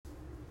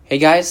Hey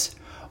guys,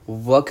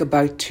 welcome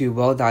back to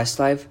Well Dice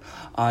Life.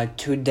 On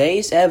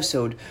today's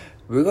episode,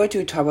 we're going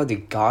to talk about the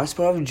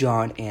Gospel of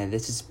John, and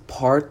this is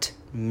part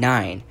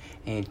 9.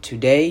 And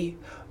today,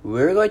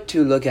 we're going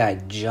to look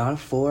at John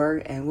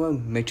 4, and we'll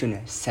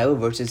mention several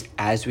verses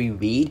as we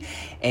read.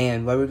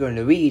 And what we're going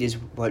to read is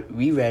what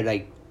we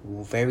read,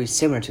 very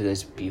similar to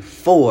this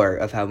before,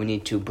 of how we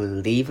need to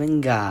believe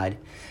in God,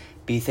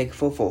 be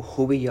thankful for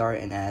who we are,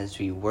 and as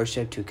we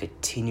worship, to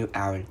continue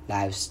our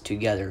lives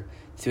together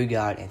through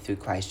God and through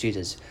Christ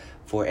Jesus,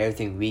 for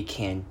everything we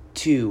can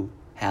to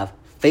have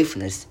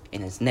faithfulness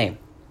in His name.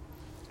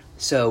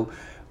 So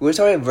we'll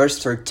start at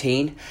verse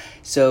 13.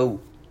 So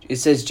it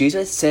says,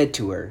 Jesus said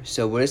to her.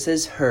 So when it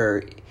says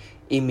her,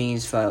 it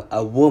means from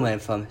a woman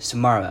from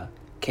Samaria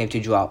came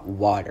to draw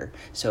water.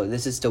 So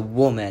this is the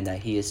woman that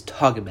he is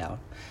talking about.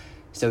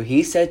 So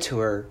he said to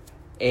her,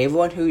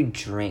 everyone who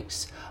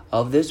drinks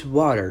of this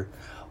water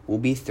will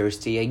be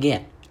thirsty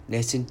again.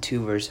 Listen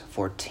to verse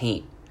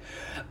 14.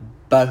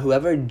 But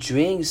whoever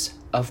drinks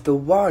of the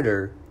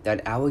water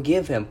that I will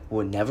give him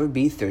will never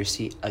be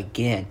thirsty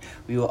again.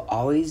 We will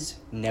always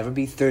never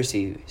be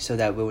thirsty, so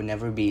that we will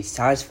never be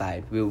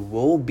satisfied. We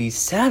will be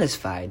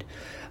satisfied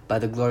by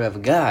the glory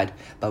of God,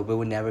 but we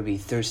will never be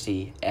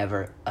thirsty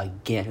ever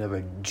again.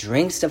 Whoever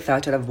drinks the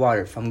fountain of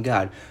water from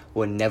God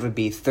will never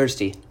be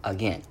thirsty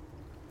again.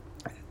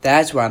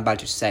 That's what I'm about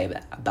to say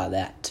about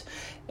that.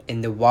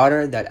 And the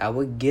water that I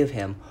will give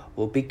him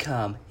will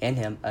become in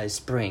him a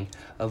spring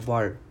of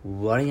water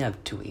running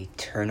up to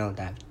eternal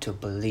life. To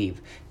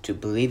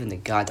believe in the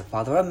God, the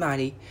Father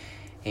Almighty,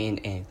 and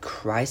in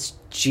Christ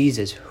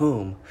Jesus,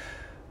 whom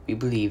we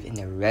believe in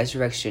the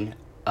resurrection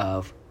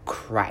of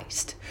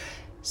Christ.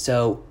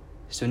 So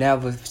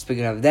now,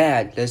 speaking of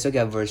that, let's look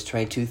at verse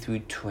 22 through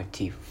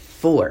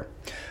 24.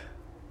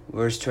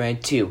 Verse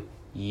 22,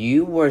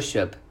 you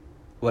worship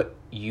what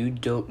you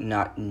do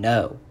not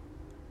know.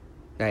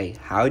 Right?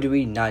 How do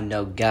we not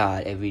know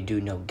God if we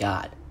do know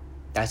God?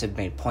 That's the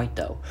main point,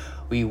 though.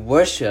 We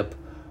worship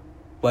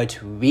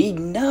what we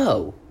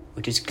know,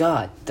 which is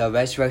God, the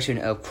resurrection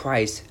of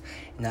Christ,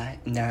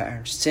 and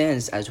our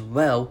sins as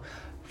well,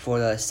 for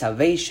the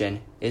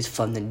salvation is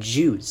from the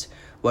Jews.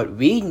 What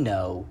we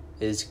know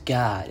is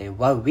God, and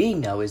what we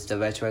know is the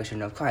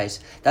resurrection of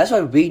Christ. That's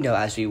what we know.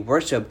 As we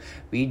worship,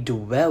 we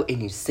dwell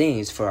in these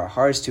things for our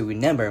hearts to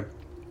remember,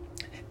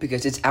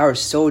 because it's our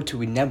soul to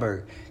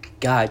remember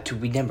God, to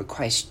remember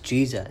Christ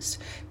Jesus.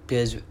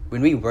 Because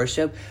when we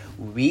worship,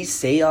 we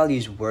say all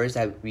these words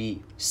that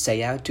we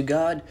say out to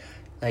God,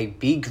 like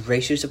be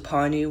gracious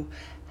upon you,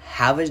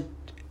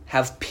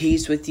 have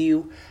peace with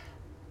you,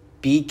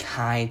 be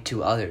kind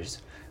to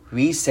others.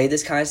 We say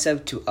this kind of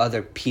stuff to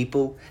other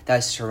people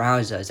that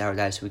surrounds us, our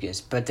lives, so we can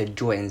spread the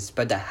joy and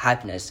spread the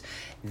happiness.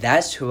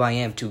 That's who I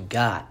am to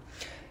God.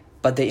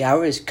 But the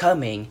hour is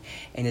coming,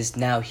 and is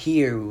now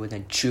here, when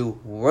the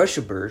true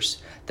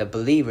worshipers, the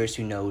believers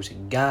who knows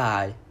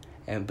God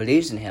and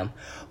believes in Him,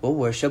 will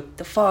worship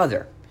the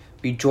Father,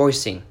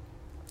 rejoicing,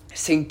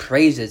 sing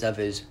praises of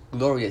His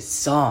glorious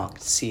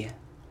songs,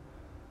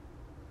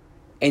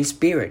 in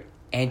spirit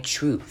and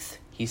truth.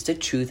 He's the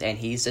truth and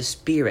He's the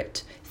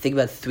Spirit. Think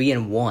about 3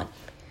 in 1.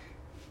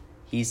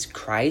 He's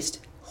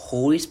Christ,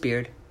 Holy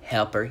Spirit,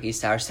 Helper.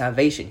 He's our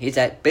salvation. He's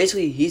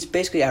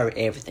basically our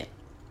everything.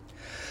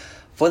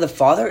 For the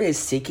Father is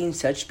seeking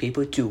such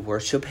people to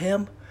worship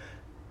Him.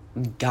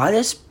 God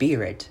is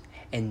Spirit,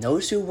 and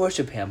those who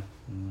worship Him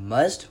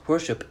must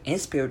worship in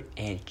spirit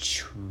and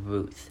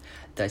truth.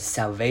 The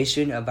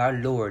salvation of our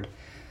Lord,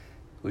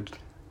 which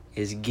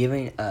is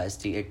giving us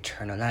the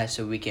eternal life,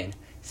 so we can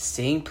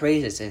sing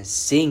praises and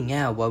sing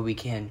out what we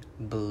can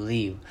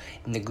believe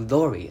in the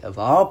glory of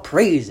all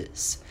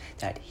praises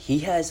that He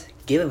has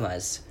given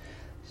us,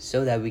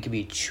 so that we can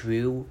be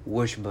true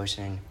worshipers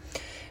and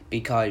be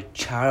called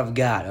child of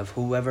God, of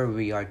whoever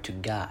we are to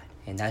God.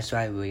 And that's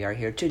why we are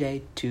here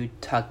today to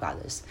talk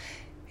about this.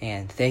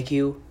 And thank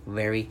you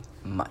very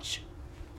much.